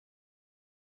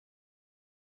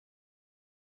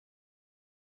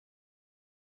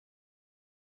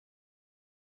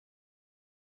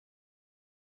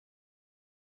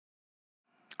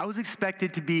I was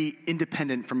expected to be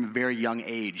independent from a very young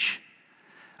age.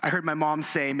 I heard my mom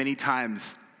say many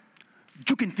times,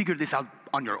 "You can figure this out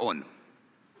on your own."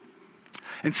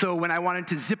 And so when I wanted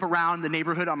to zip around the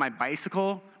neighborhood on my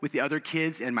bicycle with the other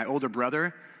kids and my older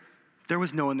brother, there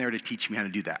was no one there to teach me how to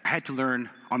do that. I had to learn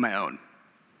on my own.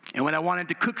 And when I wanted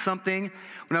to cook something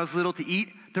when I was little to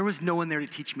eat, there was no one there to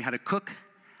teach me how to cook.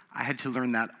 I had to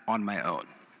learn that on my own.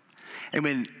 And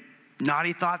when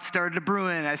naughty thoughts started to brew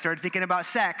in, I started thinking about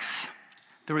sex,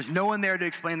 there was no one there to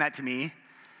explain that to me.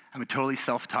 I'm a totally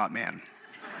self-taught man.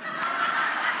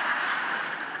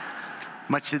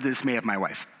 Much to the dismay of my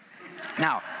wife.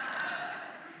 Now,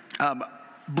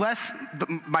 bless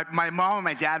my mom and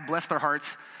my dad, bless their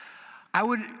hearts. I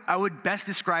would best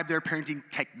describe their parenting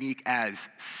technique as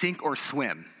sink or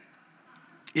swim.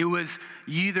 It was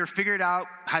you either figured out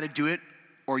how to do it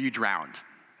or you drowned.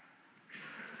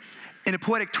 In a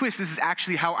poetic twist, this is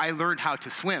actually how I learned how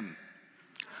to swim.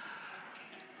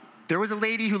 There was a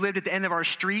lady who lived at the end of our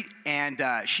street, and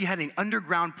she had an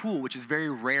underground pool, which is very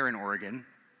rare in Oregon.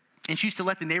 And she used to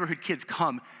let the neighborhood kids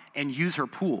come and use her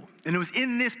pool. And it was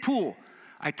in this pool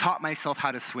I taught myself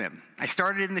how to swim. I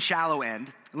started in the shallow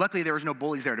end. Luckily, there was no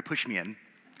bullies there to push me in.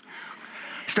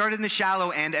 Started in the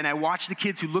shallow end, and I watched the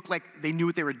kids who looked like they knew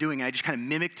what they were doing, and I just kind of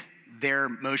mimicked their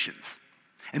motions.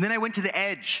 And then I went to the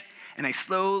edge, and I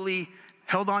slowly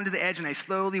held on to the edge, and I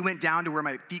slowly went down to where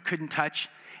my feet couldn't touch.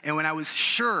 And when I was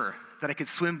sure that I could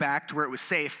swim back to where it was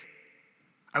safe,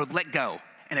 I would let go,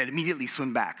 and I'd immediately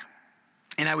swim back.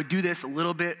 And I would do this a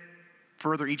little bit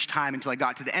further each time until I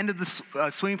got to the end of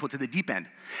the swimming pool, to the deep end.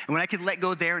 And when I could let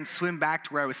go there and swim back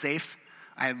to where I was safe,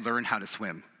 I had learned how to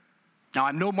swim. Now,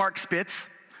 I'm no Mark Spitz.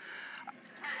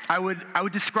 I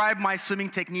would describe my swimming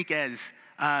technique as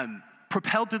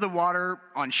propelled through the water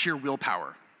on sheer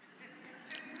willpower.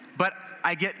 But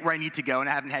I get where I need to go, and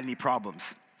I haven't had any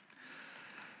problems.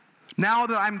 Now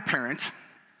that I'm a parent,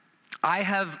 I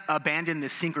have abandoned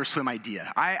this sink or swim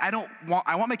idea. I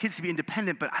want my kids to be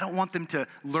independent, but I don't want them to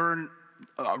learn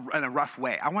in a rough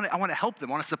way. I want to help them.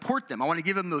 I want to support them. I want to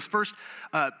give them those first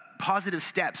positive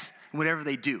steps in whatever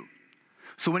they do.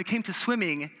 So when it came to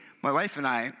swimming, my wife and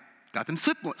I got them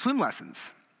swim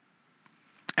lessons.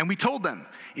 And we told them,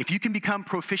 if you can become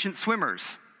proficient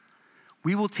swimmers,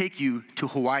 we will take you to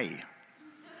Hawaii.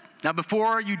 Now,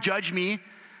 before you judge me,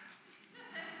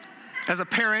 as a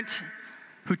parent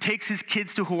who takes his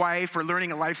kids to Hawaii for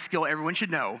learning a life skill everyone should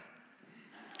know,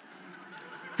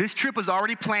 this trip was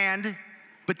already planned,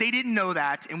 but they didn't know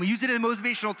that, and we used it as a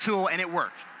motivational tool, and it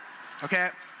worked, okay?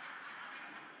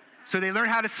 So they learned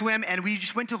how to swim, and we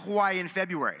just went to Hawaii in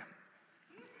February.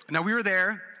 Now, we were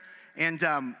there,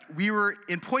 and we were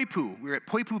in Poipu. We were at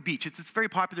Poipu Beach. It's a very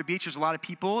popular beach. There's a lot of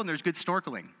people, and there's good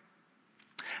snorkeling.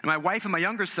 And my wife and my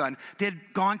younger son, they had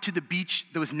gone to the beach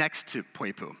that was next to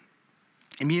Poipu.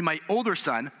 And me and my older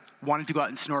son wanted to go out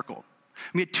and snorkel.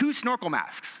 We had 2 snorkel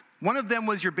masks. One of them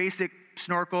was your basic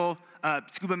snorkel,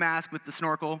 scuba mask with the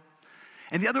snorkel.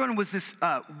 And the other one was this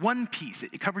one piece.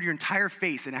 It covered your entire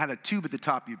face, and it had a tube at the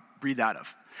top you breathe out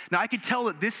of. Now, I could tell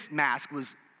that this mask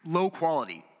was low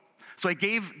quality. So I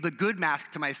gave the good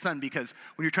mask to my son, because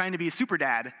when you're trying to be a super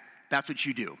dad, that's what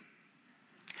you do.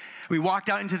 We walked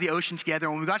out into the ocean together,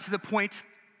 and when we got to the point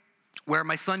where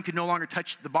my son could no longer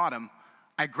touch the bottom,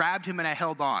 I grabbed him and I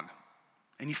held on,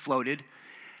 and he floated,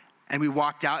 and we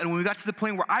walked out. And when we got to the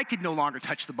point where I could no longer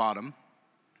touch the bottom,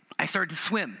 I started to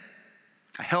swim.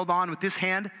 I held on with this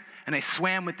hand, and I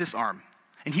swam with this arm.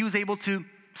 And he was able to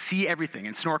see everything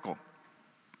and snorkel.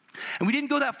 And we didn't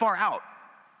go that far out.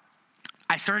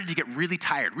 I started to get really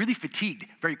tired, really fatigued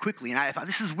very quickly. And I thought,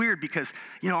 this is weird because,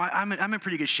 I'm in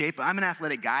pretty good shape. I'm an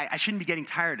athletic guy. I shouldn't be getting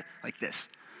tired like this.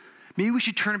 Maybe we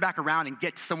should turn back around and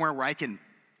get somewhere where I can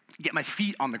get my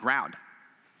feet on the ground.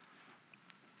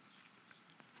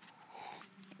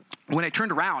 When I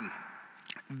turned around,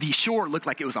 the shore looked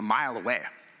like it was a mile away.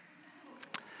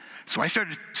 So I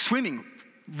started swimming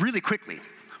really quickly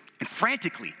and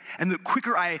frantically. And the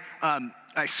quicker I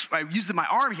used my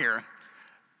arm here,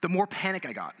 the more panic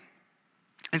I got.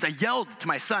 As I yelled to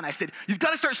my son, I said, "You've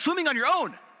got to start swimming on your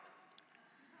own."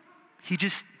 He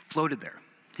just floated there.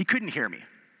 He couldn't hear me.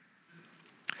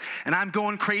 And I'm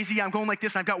going crazy. I'm going like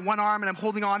this, and I've got one arm, and I'm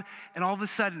holding on, and all of a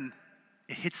sudden,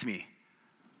 it hits me.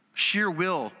 Sheer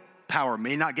willpower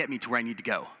may not get me to where I need to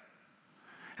go.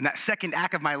 And that second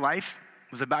act of my life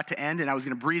was about to end, and I was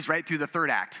going to breeze right through the third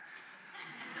act.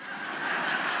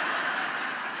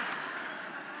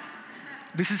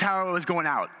 This is how it was going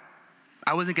out.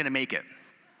 I wasn't going to make it.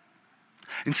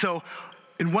 And so,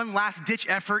 in one last-ditch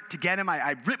effort to get him,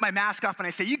 I ripped my mask off, and I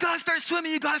said, "You got to start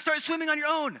swimming. You got to start swimming on your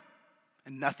own."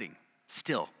 And nothing.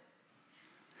 Still.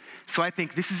 So I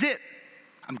think, this is it.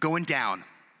 I'm going down.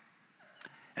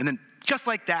 And then just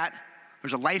like that,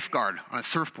 there's a lifeguard on a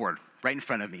surfboard right in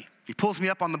front of me. He pulls me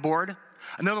up on the board.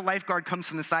 Another lifeguard comes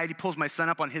from the side. He pulls my son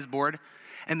up on his board,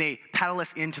 and they paddle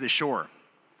us into the shore.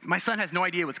 My son has no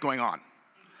idea what's going on.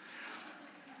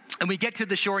 And we get to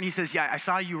the shore, and he says, yeah, I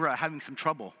saw you were having some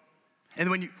trouble. And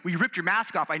when you ripped your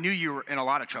mask off, I knew you were in a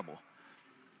lot of trouble.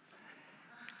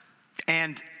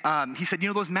 And he said,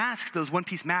 those masks, those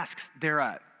one-piece masks,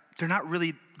 they're not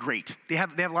really great. They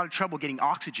have a lot of trouble getting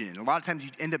oxygen in. A lot of times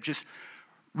you end up just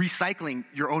recycling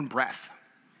your own breath.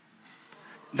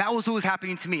 That was what was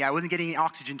happening to me. I wasn't getting any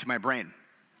oxygen to my brain.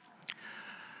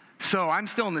 So I'm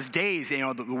still in this daze,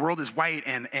 the world is white,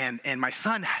 and my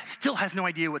son still has no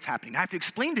idea what's happening. I have to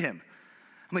explain to him.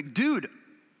 I'm like, dude,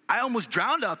 I almost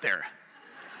drowned out there.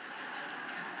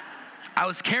 I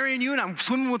was carrying you, and I'm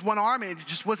swimming with one arm, and it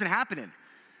just wasn't happening. And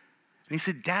he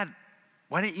said, Dad,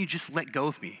 why didn't you just let go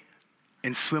of me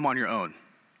and swim on your own?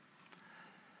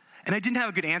 And I didn't have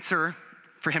a good answer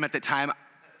for him at that time.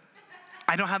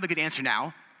 I don't have a good answer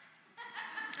now.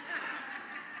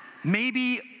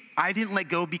 Maybe I didn't let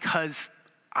go because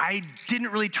I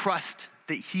didn't really trust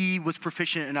that he was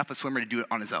proficient enough a swimmer to do it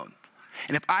on his own.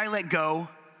 And if I let go,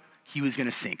 he was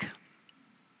gonna sink.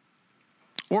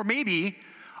 Or maybe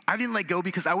I didn't let go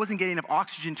because I wasn't getting enough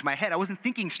oxygen to my head. I wasn't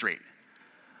thinking straight.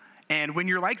 And when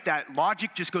you're like that,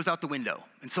 logic just goes out the window.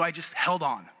 And so I just held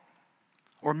on.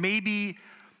 Or maybe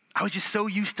I was just so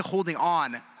used to holding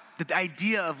on that the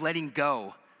idea of letting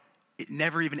go, it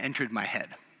never even entered my head.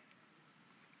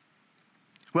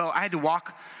 Well, I had to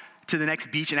walk to the next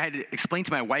beach, and I had to explain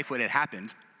to my wife what had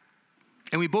happened.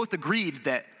 And we both agreed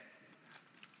that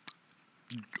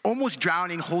almost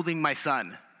drowning holding my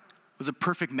son was a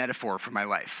perfect metaphor for my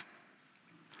life.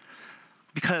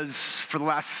 Because for the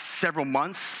last several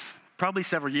months, probably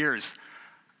several years,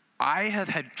 I have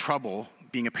had trouble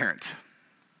being a parent.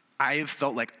 I have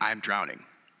felt like I'm drowning.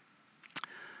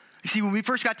 You see, when we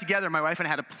first got together, my wife and I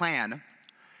had a plan.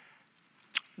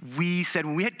 We said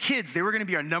when we had kids, they were gonna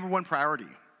be our number one priority.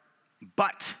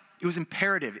 But it was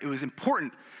imperative, it was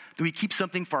important that we keep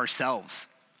something for ourselves,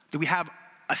 that we have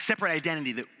a separate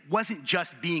identity that wasn't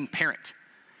just being parent.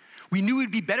 We knew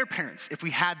we'd be better parents if we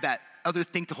had that other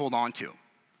thing to hold on to.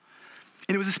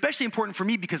 And it was especially important for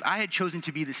me because I had chosen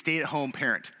to be the stay-at-home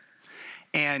parent.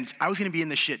 And I was gonna be in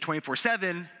this shit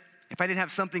 24/7. If I didn't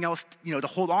have something else, to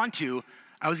hold on to,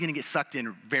 I was gonna get sucked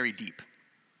in very deep.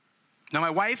 Now, my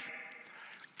wife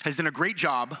has done a great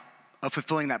job of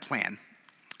fulfilling that plan.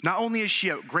 Not only is she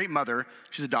a great mother,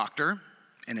 she's a doctor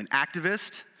and an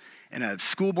activist and a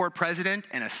school board president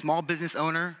and a small business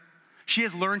owner. She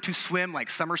has learned to swim like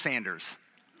Summer Sanders.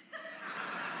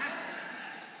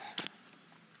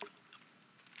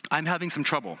 I'm having some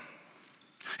trouble.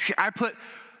 See, I put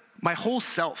my whole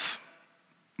self,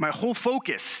 my whole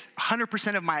focus,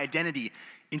 100% of my identity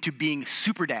into being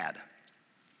super dad.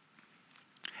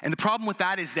 And the problem with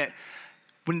that is that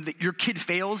when your kid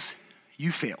fails,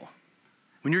 you fail.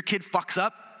 When your kid fucks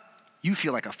up, you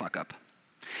feel like a fuck up.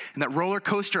 And that roller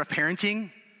coaster of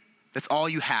parenting, that's all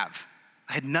you have.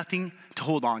 I had nothing to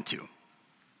hold on to.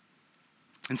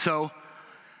 And so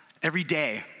every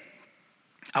day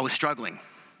I was struggling.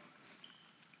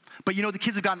 But the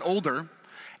kids have gotten older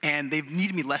and they've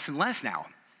needed me less and less now.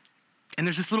 And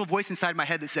there's this little voice inside my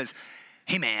head that says,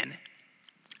 hey man,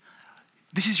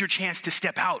 this is your chance to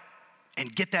step out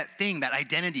and get that thing, that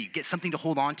identity, get something to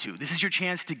hold on to. This is your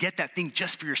chance to get that thing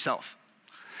just for yourself.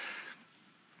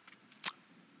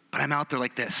 But I'm out there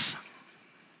like this.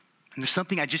 And there's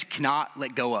something I just cannot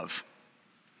let go of.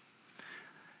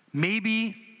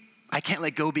 Maybe I can't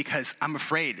let go because I'm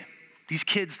afraid. These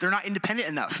kids, they're not independent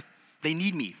enough. They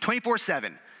need me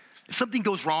 24/7. If something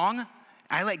goes wrong,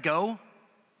 I let go,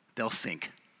 they'll sink.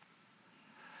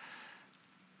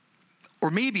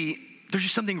 Or maybe there's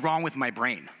just something wrong with my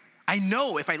brain. I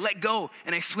know if I let go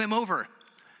and I swim over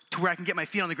to where I can get my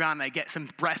feet on the ground and I get some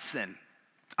breaths in,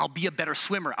 I'll be a better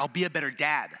swimmer, I'll be a better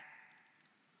dad.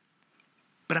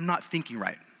 But I'm not thinking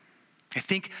right. I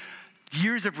think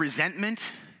years of resentment,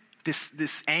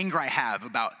 this anger I have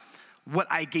about what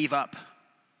I gave up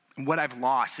and what I've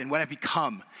lost and what I've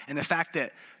become, and the fact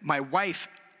that my wife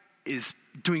is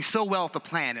doing so well with the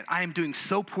plan and I am doing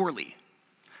so poorly,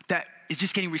 that is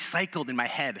just getting recycled in my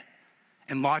head,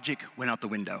 and logic went out the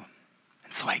window.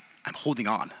 And so I'm holding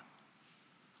on.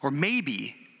 Or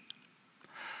maybe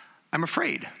I'm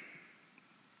afraid.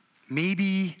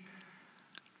 Maybe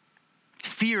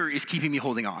fear is keeping me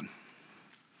holding on.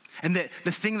 And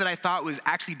the thing that I thought was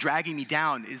actually dragging me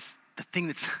down is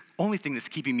the only thing that's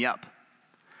keeping me up.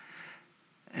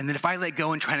 And that if I let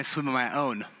go and try to swim on my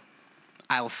own,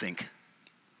 I'll sink.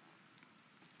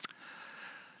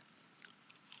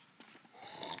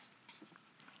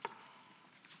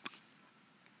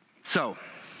 So,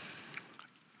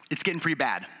 it's getting pretty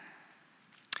bad.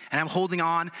 And I'm holding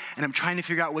on, and I'm trying to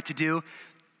figure out what to do,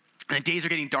 and the days are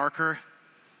getting darker.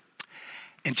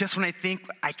 And just when I think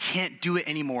I can't do it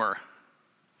anymore,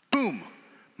 boom,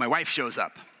 my wife shows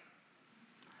up.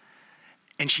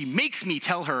 And she makes me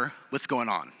tell her what's going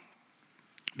on,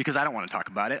 because I don't want to talk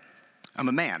about it. I'm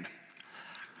a man.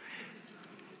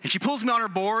 And she pulls me on her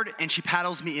board, and she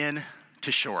paddles me in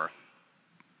to shore.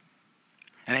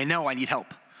 And I know I need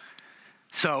help.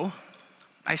 So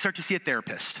I start to see a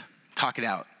therapist, talk it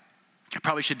out. I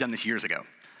probably should have done this years ago.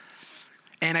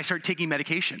 And I start taking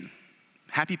medication,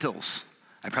 happy pills.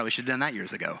 I probably should have done that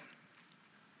years ago.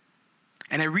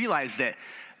 And I realized that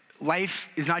life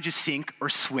is not just sink or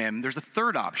swim. There's a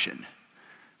third option.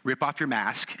 Rip off your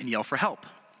mask and yell for help.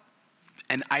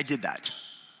 And I did that.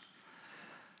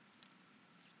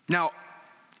 Now,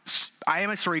 I am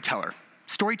a storyteller.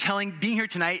 Storytelling, being here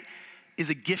tonight, is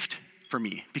a gift for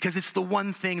me because it's the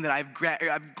one thing that I've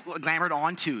glamored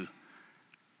onto.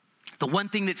 The one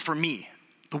thing that's for me.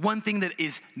 The one thing that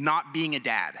is not being a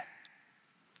dad.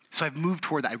 So I've moved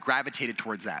toward that. I've gravitated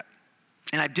towards that.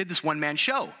 And I did this one-man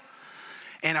show.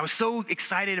 And I was so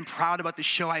excited and proud about the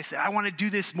show. I said, I want to do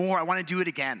this more. I want to do it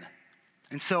again.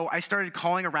 And so I started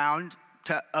calling around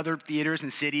to other theaters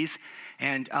and cities,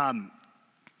 and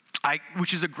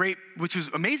which was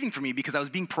amazing for me because I was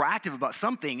being proactive about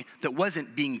something that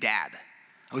wasn't being dad.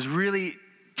 I was really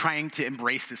trying to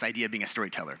embrace this idea of being a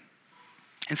storyteller.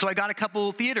 And so I got a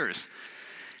couple theaters.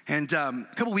 And a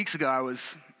couple weeks ago, I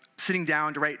was sitting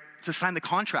down to sign the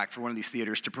contract for one of these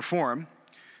theaters to perform.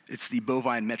 It's the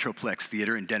Bovine Metroplex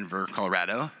Theater in Denver,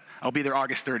 Colorado. I'll be there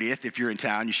August 30th. If you're in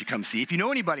town, you should come see. If you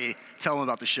know anybody, tell them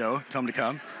about the show. Tell them to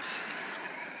come.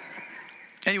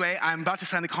 Anyway, I'm about to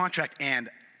sign the contract, and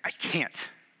I can't.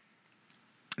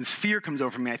 And this fear comes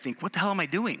over me. I think, what the hell am I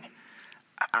doing?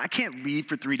 I can't leave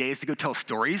for 3 days to go tell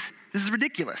stories. This is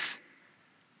ridiculous.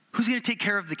 Who's going to take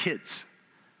care of the kids?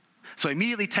 So I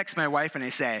immediately text my wife, and I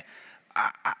say,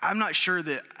 I'm not sure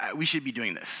that we should be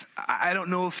doing this. I don't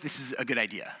know if this is a good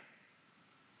idea.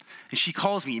 And she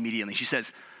calls me immediately. She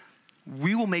says,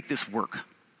 we will make this work.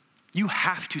 You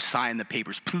have to sign the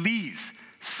papers. Please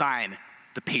sign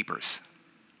the papers.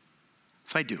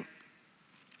 So I do.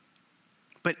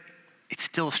 But it's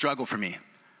still a struggle for me.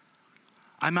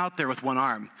 I'm out there with one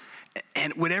arm.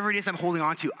 And whatever it is I'm holding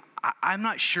on to, I'm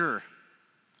not sure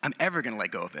I'm ever going to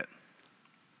let go of it.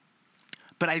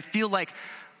 But I feel like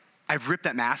I've ripped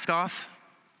that mask off,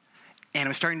 and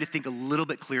I'm starting to think a little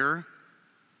bit clearer.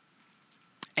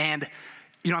 And,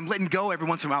 I'm letting go every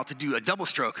once in a while to do a double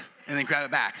stroke and then grab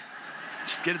it back.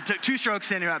 Just get 2 strokes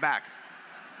in and grab it back.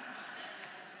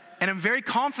 And I'm very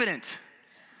confident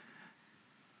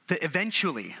that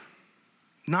eventually,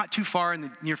 not too far in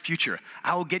the near future,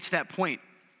 I will get to that point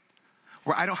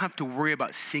where I don't have to worry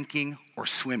about sinking or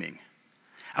swimming.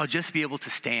 I'll just be able to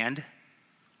stand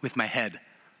with my head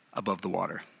above the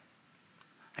water.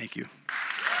 Thank you.